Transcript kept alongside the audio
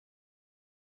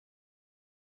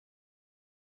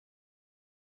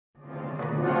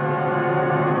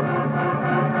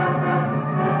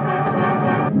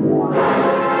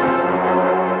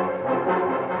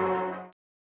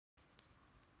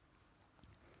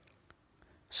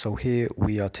So here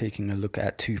we are taking a look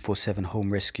at 247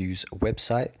 Home Rescue's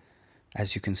website.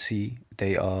 As you can see,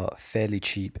 they are fairly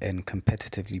cheap and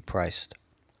competitively priced.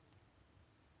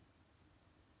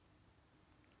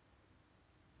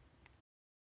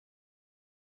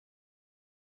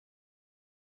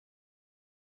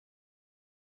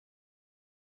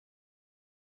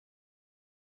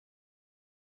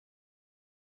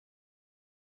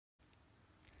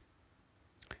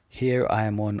 Here I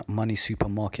am on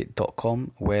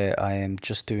moneysupermarket.com, where I am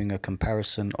just doing a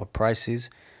comparison of prices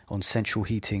on central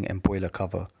heating and boiler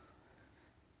cover.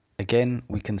 Again,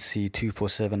 we can see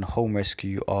 247 Home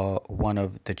Rescue are one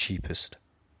of the cheapest.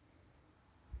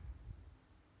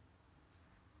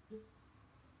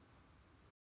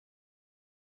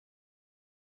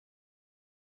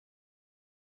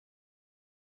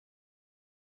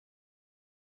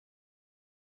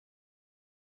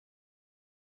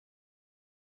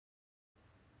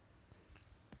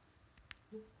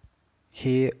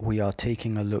 Here we are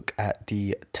taking a look at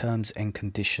the terms and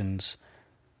conditions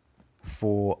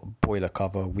for boiler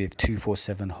cover with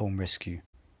 247 Home Rescue.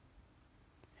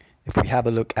 If we have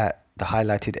a look at the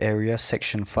highlighted area,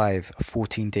 section 5,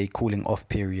 14-day cooling off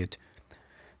period.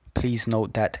 Please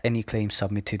note that any claim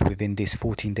submitted within this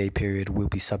 14-day period will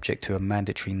be subject to a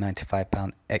mandatory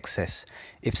 £95 excess.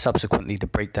 If subsequently the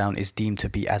breakdown is deemed to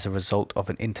be as a result of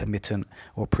an intermittent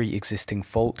or pre-existing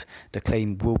fault, the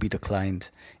claim will be declined.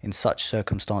 In such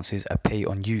circumstances, a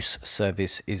pay-on-use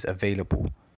service is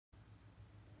available.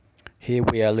 Here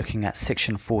we are looking at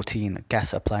section 14,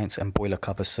 gas appliance and boiler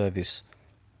cover service.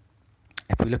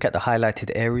 If we look at the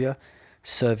highlighted area,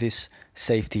 service,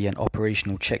 safety and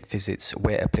operational check visits,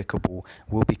 where applicable,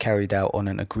 will be carried out on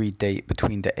an agreed date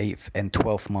between the 8th and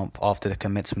 12th month after the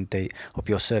commencement date of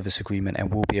your service agreement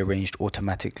and will be arranged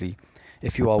automatically.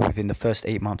 If you are within the first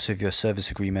 8 months of your service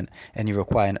agreement and you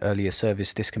require an earlier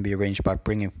service, this can be arranged by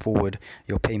bringing forward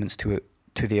your payments to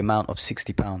the amount of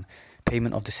 £60.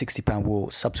 Payment of the £60 will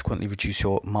subsequently reduce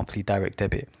your monthly direct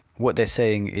debit. What they're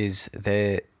saying is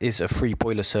there is a free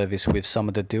boiler service with some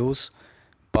of the deals,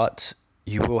 but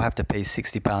you will have to pay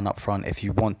 £60 up front if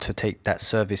you want to take that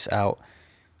service out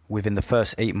within the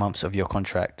first 8 months of your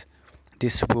contract.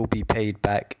 This will be paid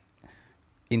back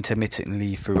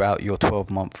intermittently throughout your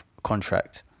 12-month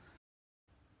contract.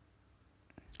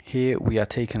 Here we are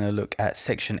taking a look at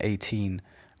section 18,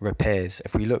 repairs.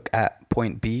 If we look at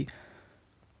point B,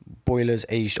 boilers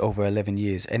aged over 11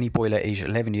 years. Any boiler aged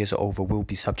 11 years or over will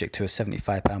be subject to a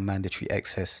 £75 mandatory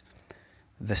excess.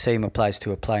 The same applies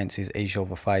to appliances aged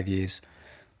over 5 years.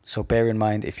 So bear in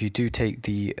mind, if you do take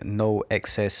the no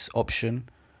excess option,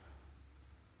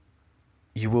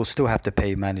 you will still have to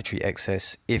pay mandatory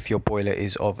excess if your boiler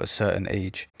is of a certain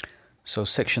age. So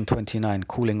section 29,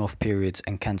 cooling off periods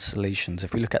and cancellations.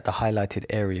 If we look at the highlighted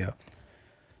area,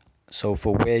 so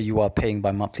for where you are paying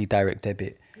by monthly direct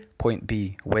debit, point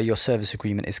B, where your service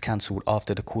agreement is cancelled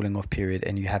after the cooling off period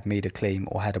and you have made a claim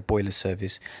or had a boiler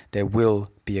service, there will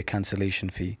be a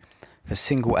cancellation fee. For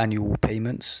single annual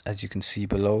payments, as you can see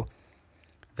below,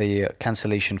 the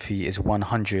cancellation fee is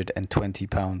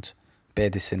 £120. Bear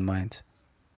this in mind.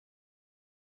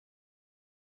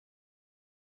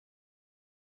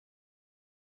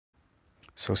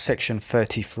 So section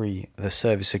 33, the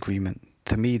service agreement.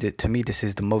 To me, this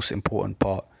is the most important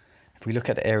part. If we look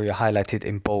at the area highlighted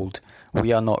in bold,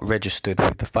 we are not registered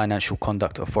with the Financial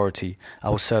Conduct Authority.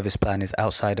 Our service plan is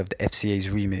outside of the FCA's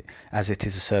remit, as it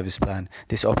is a service plan.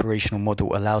 This operational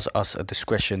model allows us a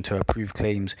discretion to approve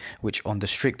claims which, on the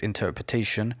strict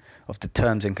interpretation of the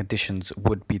terms and conditions,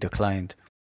 would be declined.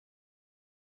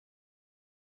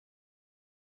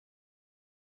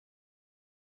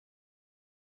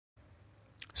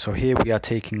 So here we are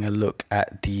taking a look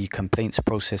at the complaints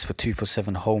process for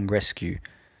 247 Home Rescue.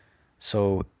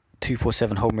 So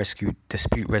 247 Home Rescue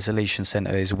Dispute Resolution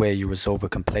Center is where you resolve a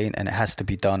complaint, and it has to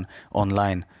be done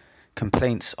online.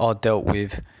 Complaints are dealt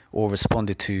with or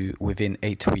responded to within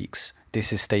 8 weeks.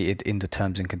 This is stated in the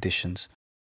terms and conditions.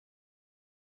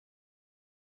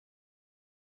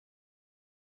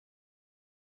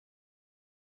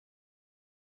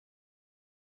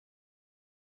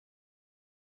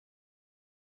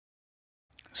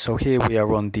 So here we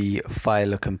are on the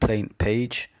File a Complaint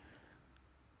page.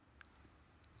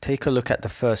 Take a look at the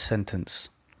first sentence.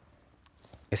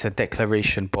 It's a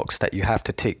declaration box that you have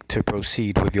to tick to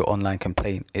proceed with your online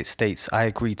complaint. It states, I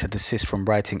agree to desist from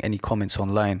writing any comments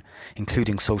online,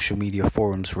 including social media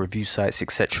forums, review sites,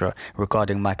 etc.,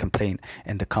 regarding my complaint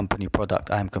and the company product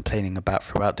I am complaining about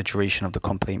throughout the duration of the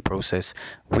complaint process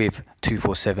with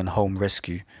 247 Home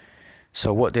Rescue.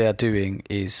 So what they are doing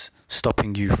is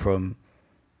stopping you from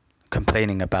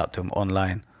complaining about them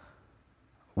online.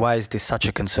 Why is this such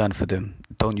a concern for them?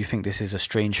 Don't you think this is a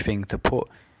strange thing to put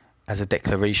as a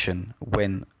declaration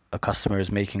when a customer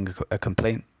is making a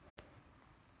complaint?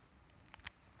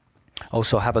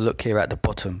 Also, have a look here at the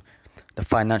bottom. The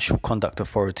Financial Conduct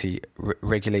Authority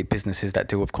regulate businesses that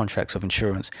deal with contracts of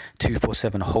insurance.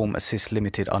 247 Home Assist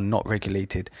Limited are not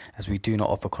regulated, as we do not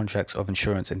offer contracts of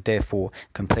insurance, and therefore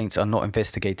complaints are not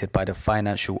investigated by the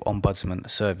Financial Ombudsman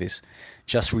Service.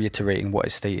 Just reiterating what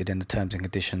is stated in the terms and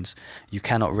conditions, you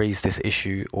cannot raise this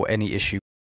issue or any issue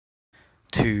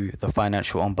to the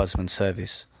Financial Ombudsman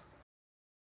Service.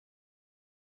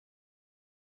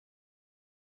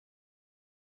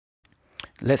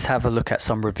 Let's have a look at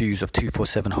some reviews of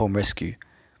 247 Home Rescue.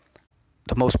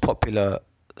 The most popular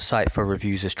site for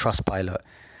reviews is Trustpilot.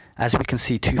 As we can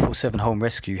see, 247 Home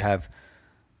Rescue have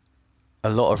a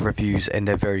lot of reviews and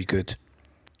they're very good.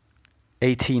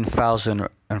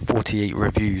 18,048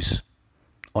 reviews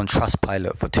on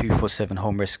Trustpilot for 247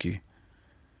 Home Rescue.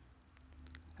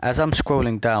 As I'm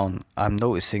scrolling down, I'm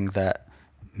noticing that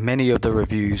many of the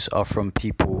reviews are from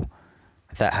people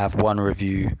that have 1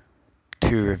 review,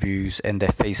 2 reviews, and they're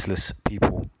faceless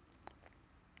people.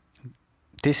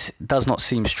 This does not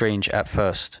seem strange at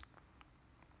first.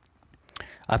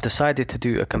 I've decided to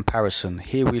do a comparison.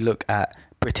 Here we look at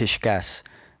British Gas,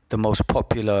 the most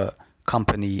popular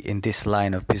company in this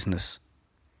line of business.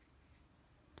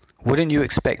 Wouldn't you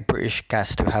expect British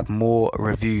Gas to have more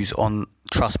reviews on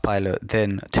Trustpilot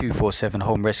than 247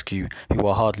 Home Rescue, who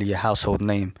are hardly a household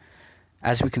name?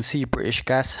 As we can see, British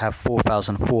Gas have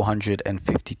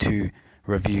 4,452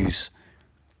 reviews.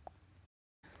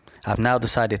 I've now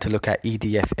decided to look at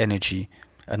EDF Energy,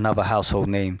 another household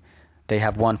name. They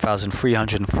have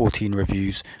 1,314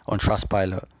 reviews on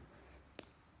Trustpilot.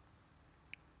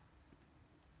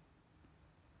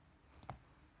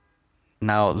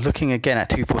 Now, looking again at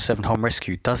 247 Home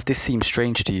Rescue, does this seem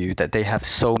strange to you that they have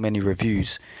so many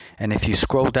reviews? And if you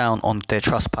scroll down on their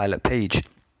Trustpilot page,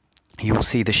 you will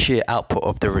see the sheer output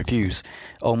of the reviews,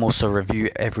 almost a review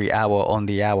every hour on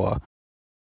the hour.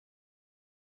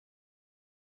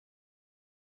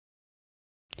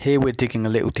 Here we're digging a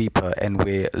little deeper and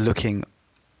we're looking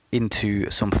into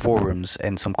some forums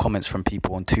and some comments from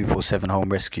people on 247 Home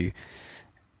Rescue.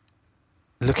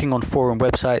 Looking on forum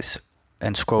websites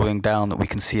and scrolling down, we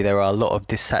can see there are a lot of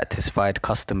dissatisfied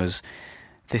customers.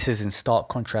 This is in stark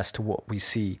contrast to what we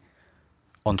see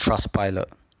on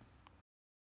Trustpilot.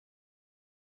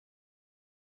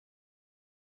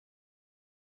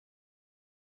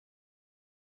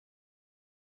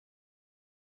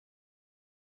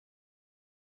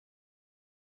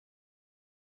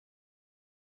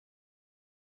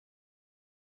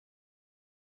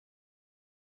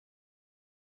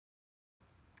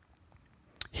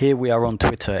 Here we are on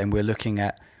Twitter and we're looking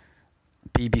at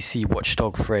BBC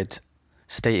watchdog thread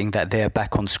stating that they're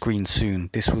back on screen soon.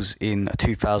 This was in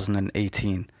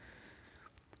 2018.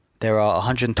 There are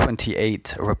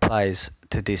 128 replies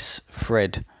to this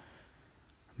thread.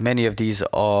 Many of these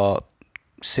are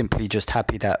simply just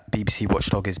happy that BBC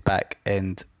Watchdog is back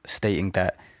and stating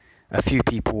that a few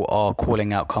people are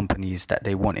calling out companies that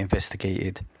they want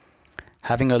investigated.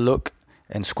 Having a look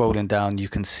and scrolling down, you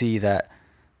can see that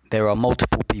there are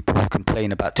multiple people who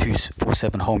complain about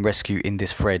 247 Home Rescue in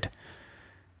this thread.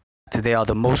 They are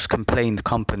the most complained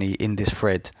company in this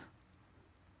thread.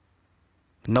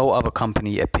 No other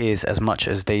company appears as much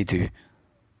as they do.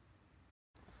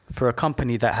 For a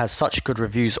company that has such good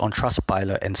reviews on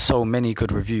Trustpilot and so many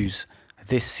good reviews,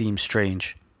 this seems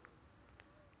strange.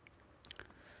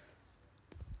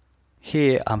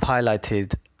 Here I've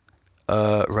highlighted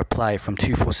a reply from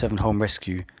 247 Home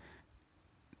Rescue.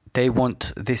 They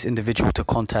want this individual to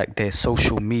contact their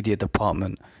social media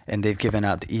department and they've given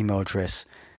out the email address.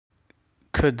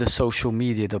 Could the social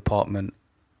media department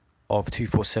of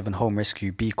 247 Home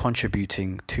Rescue be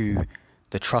contributing to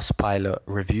the Trustpilot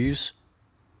reviews?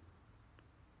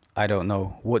 I don't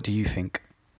know. What do you think?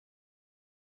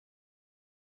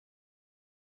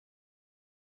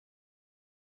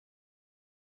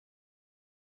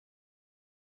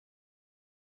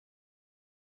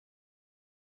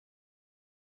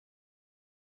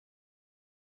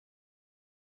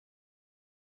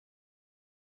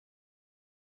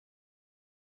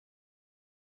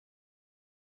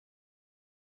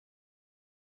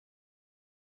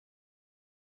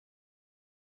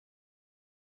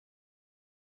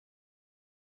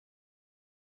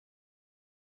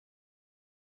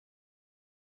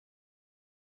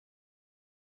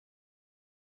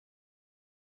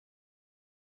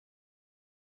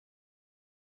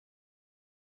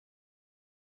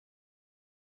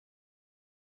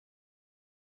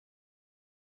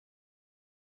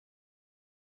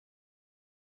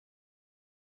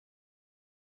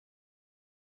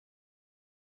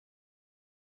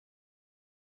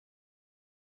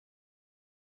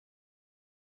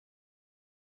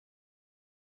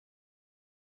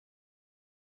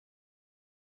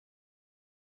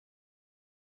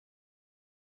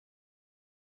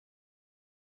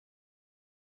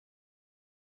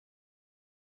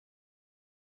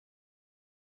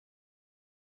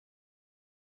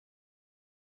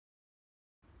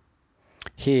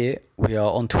 Here we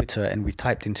are on Twitter and we've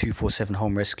typed in 247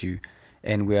 Home Rescue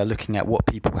and we are looking at what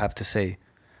people have to say.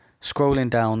 Scrolling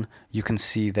down, you can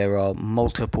see there are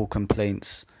multiple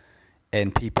complaints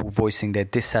and people voicing their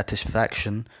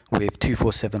dissatisfaction with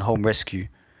 247 Home Rescue.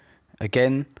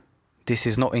 Again, this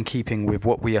is not in keeping with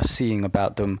what we are seeing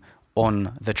about them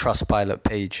on the Trustpilot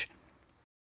page.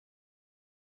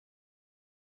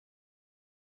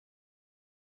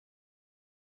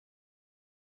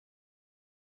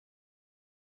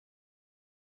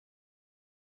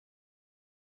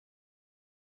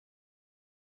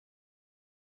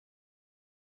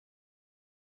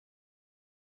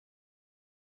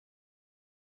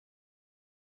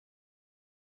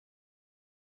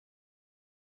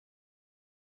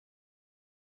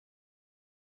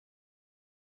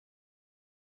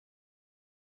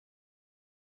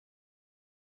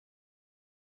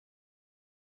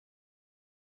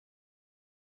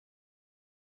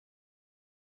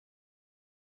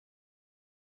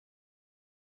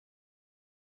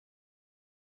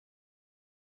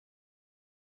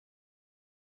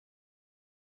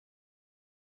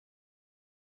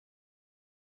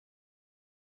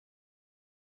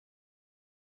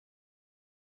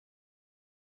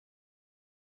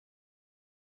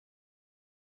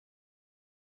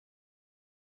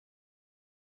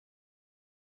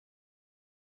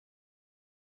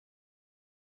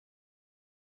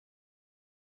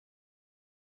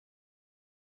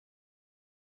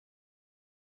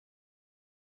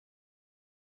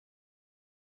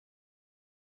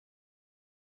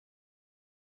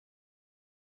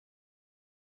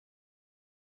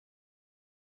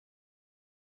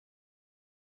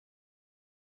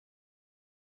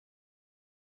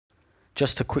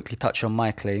 Just to quickly touch on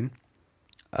my claim,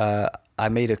 I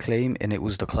made a claim and it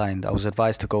was declined. I was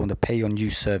advised to go on the pay on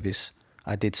use service.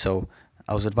 I did so.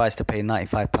 I was advised to pay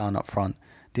 £95 up front.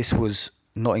 This was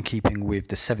not in keeping with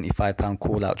the £75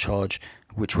 call out charge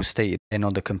which was stated and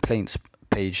on the complaints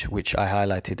page which I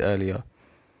highlighted earlier.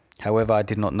 However, I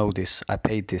did not know this. I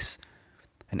paid this.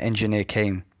 An engineer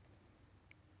came.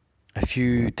 A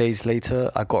few days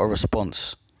later, I got a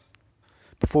response.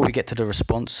 Before we get to the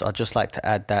response, I'd just like to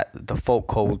add that the fault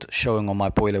code showing on my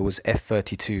boiler was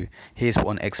F32. Here's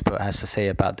what an expert has to say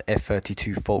about the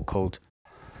F32 fault code.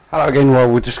 Hello again.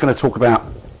 Well, we're just going to talk about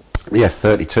the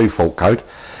F32 fault code,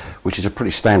 which is a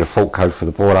pretty standard fault code for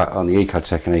the boiler on the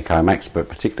Ecotech and EcoMax, but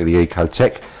particularly the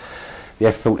Ecotech. The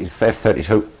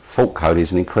F32 fault code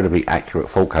is an incredibly accurate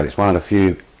fault code. It's one of the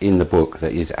few in the book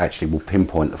that will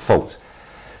pinpoint the fault.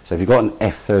 So if you've got an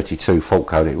F32 fault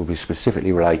code, it will be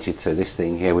specifically related to this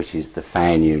thing here, which is the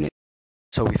fan unit.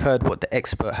 So we've heard what the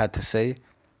expert had to say.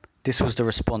 This was the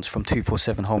response from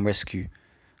 247 Home Rescue.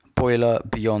 Boiler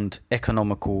beyond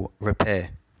economical repair.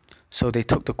 So they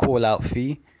took the call out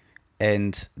fee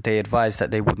and they advised that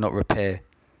they would not repair.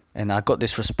 And I got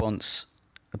this response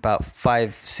about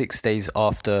 5-6 days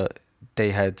after they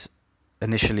had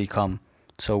initially come.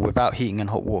 So without heating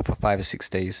and hot water for 5 or 6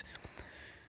 days.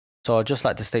 So I'd just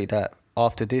like to state that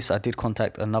after this, I did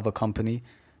contact another company.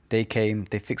 They came,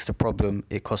 they fixed the problem.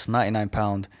 It cost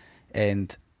 £99.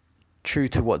 And true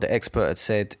to what the expert had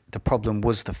said, the problem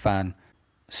was the fan.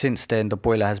 Since then, the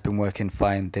boiler has been working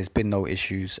fine. There's been no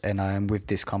issues, and I am with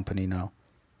this company now.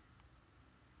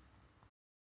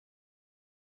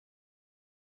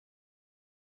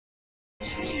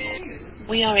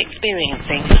 We are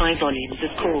experiencing high volumes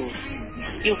of calls.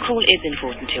 Your call is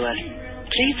important to us.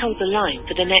 Please hold the line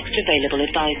for the next available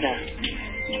advisor.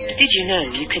 Did you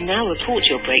know you can now report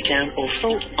your breakdown or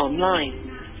fault online?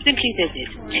 Simply visit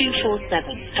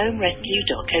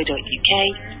 247homerescue.co.uk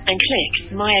and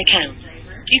click My Account.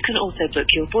 You can also book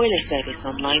your boiler service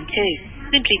online too.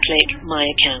 Simply click My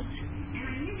Account.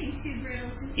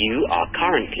 You are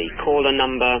currently caller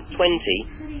number 20.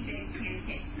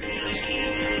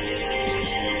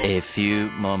 A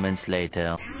few moments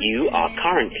later. You are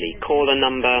currently caller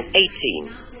number 18.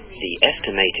 The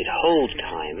estimated hold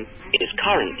time is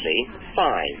currently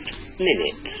 5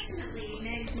 minutes.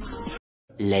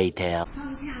 Later.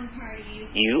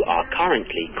 You are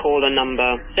currently caller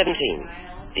number 17.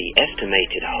 The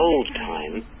estimated hold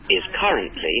time is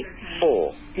currently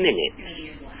 4 minutes.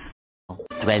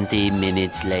 20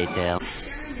 minutes later.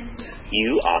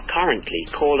 You are currently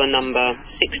caller number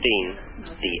 16.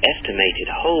 The estimated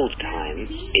hold time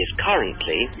is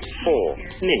currently 4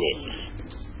 minutes.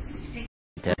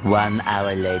 1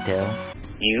 hour later.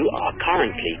 You are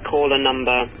currently caller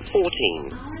number 14.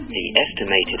 The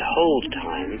estimated hold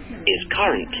time is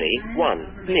currently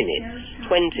 1 minute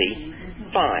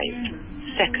 25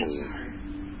 seconds.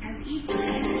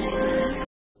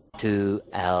 2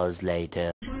 hours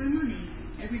later.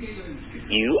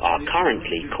 You are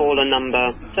currently caller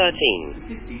number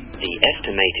 13. The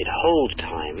estimated hold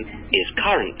time is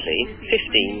currently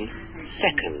 15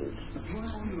 seconds.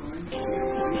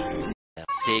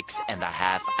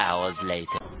 6.5 hours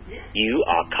later. You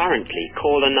are currently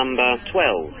caller number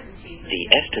 12. The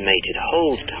estimated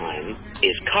hold time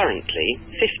is currently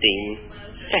 15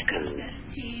 seconds.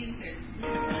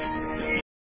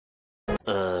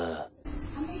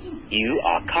 You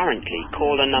are currently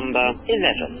caller number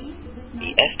 11.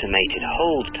 The estimated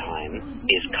hold time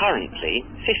is currently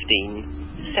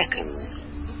 15 seconds.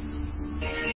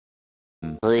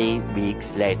 3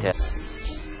 weeks later.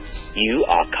 You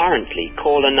are currently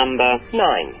caller number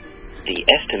 9. The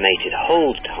estimated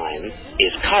hold time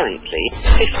is currently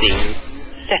 15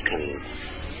 seconds.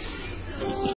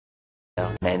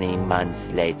 Many months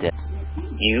later.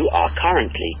 You are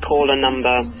currently caller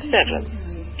number 7.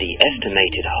 The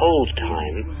estimated hold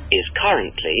time is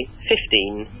currently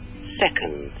 15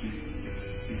 seconds.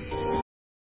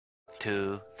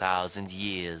 2,000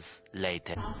 years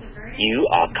later. You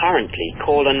are currently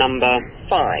caller number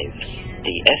 5.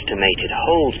 The estimated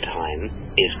hold time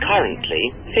is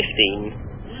currently 15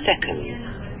 seconds.